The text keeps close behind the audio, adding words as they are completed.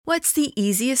What's the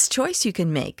easiest choice you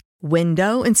can make?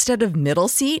 Window instead of middle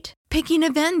seat? Picking a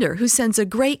vendor who sends a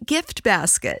great gift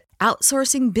basket?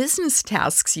 Outsourcing business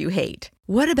tasks you hate?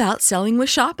 What about selling with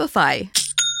Shopify?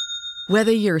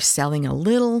 Whether you're selling a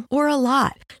little or a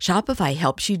lot, Shopify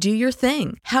helps you do your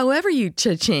thing, however you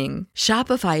cha-ching.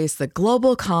 Shopify is the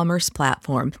global commerce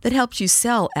platform that helps you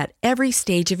sell at every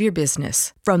stage of your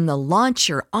business. From the launch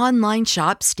your online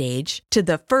shop stage to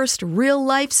the first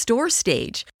real-life store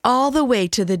stage, all the way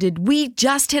to the did we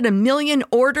just hit a million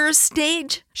orders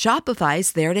stage.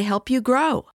 Shopify's there to help you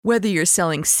grow. Whether you're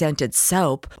selling scented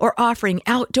soap or offering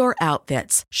outdoor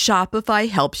outfits, Shopify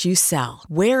helps you sell.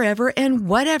 Wherever and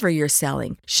whatever you're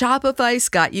selling, Shopify's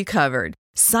got you covered.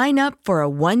 Sign up for a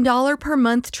 $1 per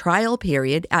month trial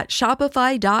period at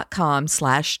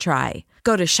shopify.com/try.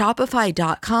 Go to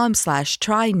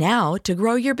shopify.com/try now to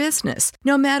grow your business,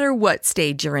 no matter what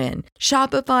stage you're in.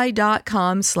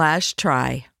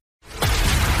 Shopify.com/try.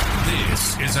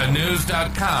 This is a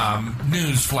News.com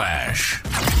news flash.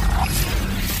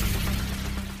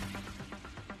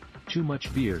 Too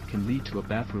much beer can lead to a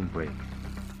bathroom break.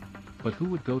 But who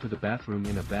would go to the bathroom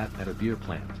in a vat at a beer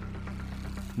plant?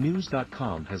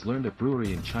 News.com has learned a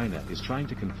brewery in China is trying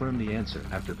to confirm the answer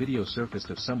after video surfaced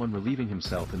of someone relieving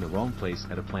himself in the wrong place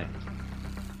at a plant.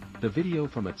 The video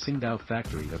from a Tsingtao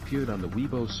factory appeared on the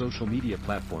Weibo social media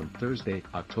platform Thursday,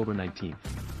 October 19th.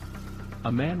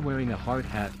 A man wearing a hard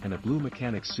hat and a blue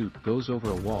mechanic suit goes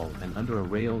over a wall and under a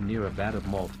rail near a vat of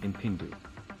malt in Pingdu.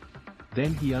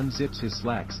 Then he unzips his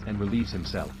slacks and relieves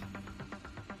himself.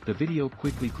 The video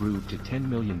quickly grew to 10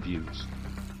 million views.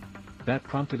 That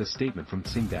prompted a statement from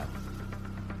Tsingtao.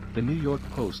 The New York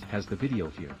Post has the video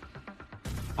here.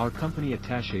 Our company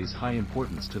attaches high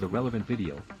importance to the relevant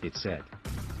video, it said.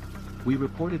 We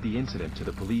reported the incident to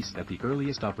the police at the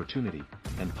earliest opportunity,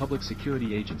 and public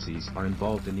security agencies are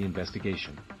involved in the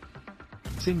investigation.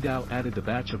 Tsingtao added the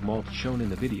batch of malt shown in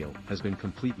the video has been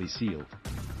completely sealed.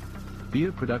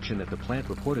 Beer production at the plant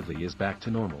reportedly is back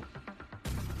to normal.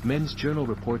 Men's Journal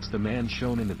reports the man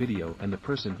shown in the video and the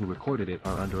person who recorded it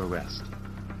are under arrest.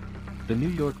 The New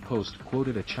York Post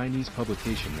quoted a Chinese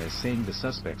publication as saying the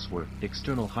suspects were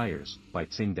external hires by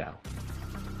Tsingtao.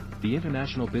 The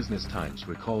International Business Times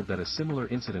recalled that a similar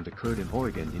incident occurred in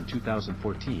Oregon in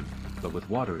 2014, but with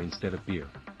water instead of beer.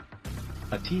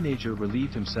 A teenager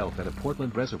relieved himself at a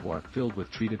Portland reservoir filled with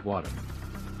treated water.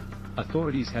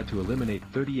 Authorities had to eliminate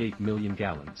 38 million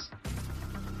gallons.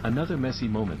 Another messy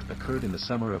moment occurred in the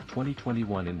summer of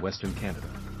 2021 in Western Canada.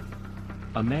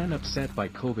 A man upset by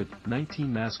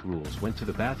COVID-19 mask rules went to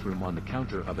the bathroom on the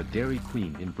counter of a Dairy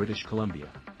Queen in British Columbia.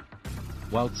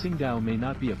 While Tsingtao may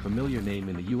not be a familiar name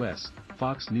in the US,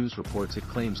 Fox News reports it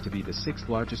claims to be the 6th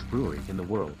largest brewery in the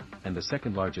world, and the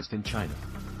 2nd largest in China.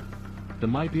 The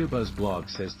MyBeerBuzz blog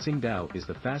says Tsingtao is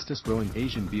the fastest growing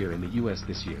Asian beer in the US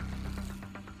this year.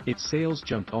 Its sales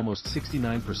jumped almost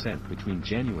 69% between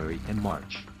January and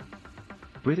March.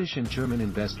 British and German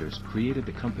investors created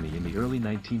the company in the early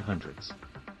 1900s.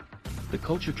 The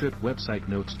Culture Trip website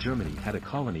notes Germany had a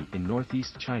colony in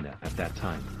northeast China at that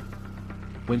time.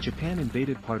 When Japan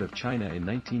invaded part of China in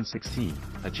 1916,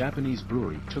 a Japanese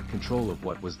brewery took control of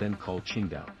what was then called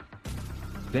Qingdao.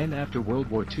 Then after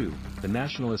World War II, the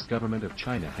nationalist government of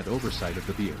China had oversight of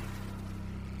the beer.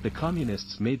 The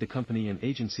communists made the company an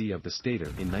agency of the Stater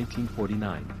in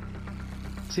 1949.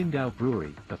 Tsingtao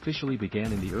Brewery officially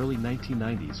began in the early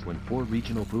 1990s when 4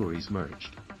 regional breweries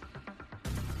merged.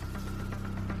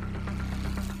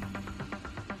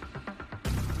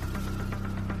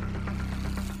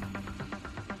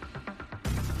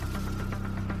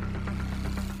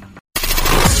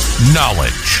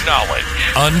 Knowledge.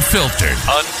 Unfiltered.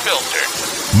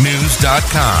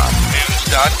 News.com.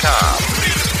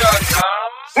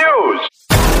 News.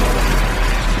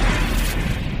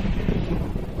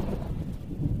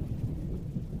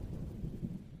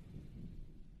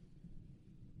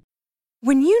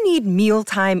 When you need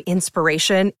mealtime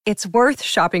inspiration, it's worth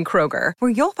shopping Kroger, where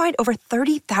you'll find over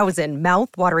 30,000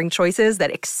 mouth-watering choices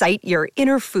that excite your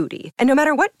inner foodie. And no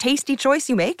matter what tasty choice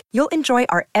you make, you'll enjoy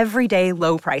our everyday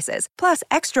low prices, plus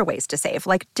extra ways to save,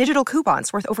 like digital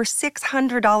coupons worth over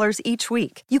 $600 each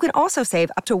week. You can also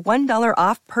save up to $1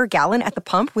 off per gallon at the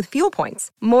pump with fuel points.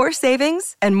 More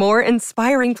savings and more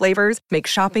inspiring flavors make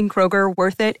shopping Kroger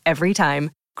worth it every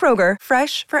time. Kroger,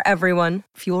 fresh for everyone.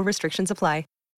 Fuel restrictions apply.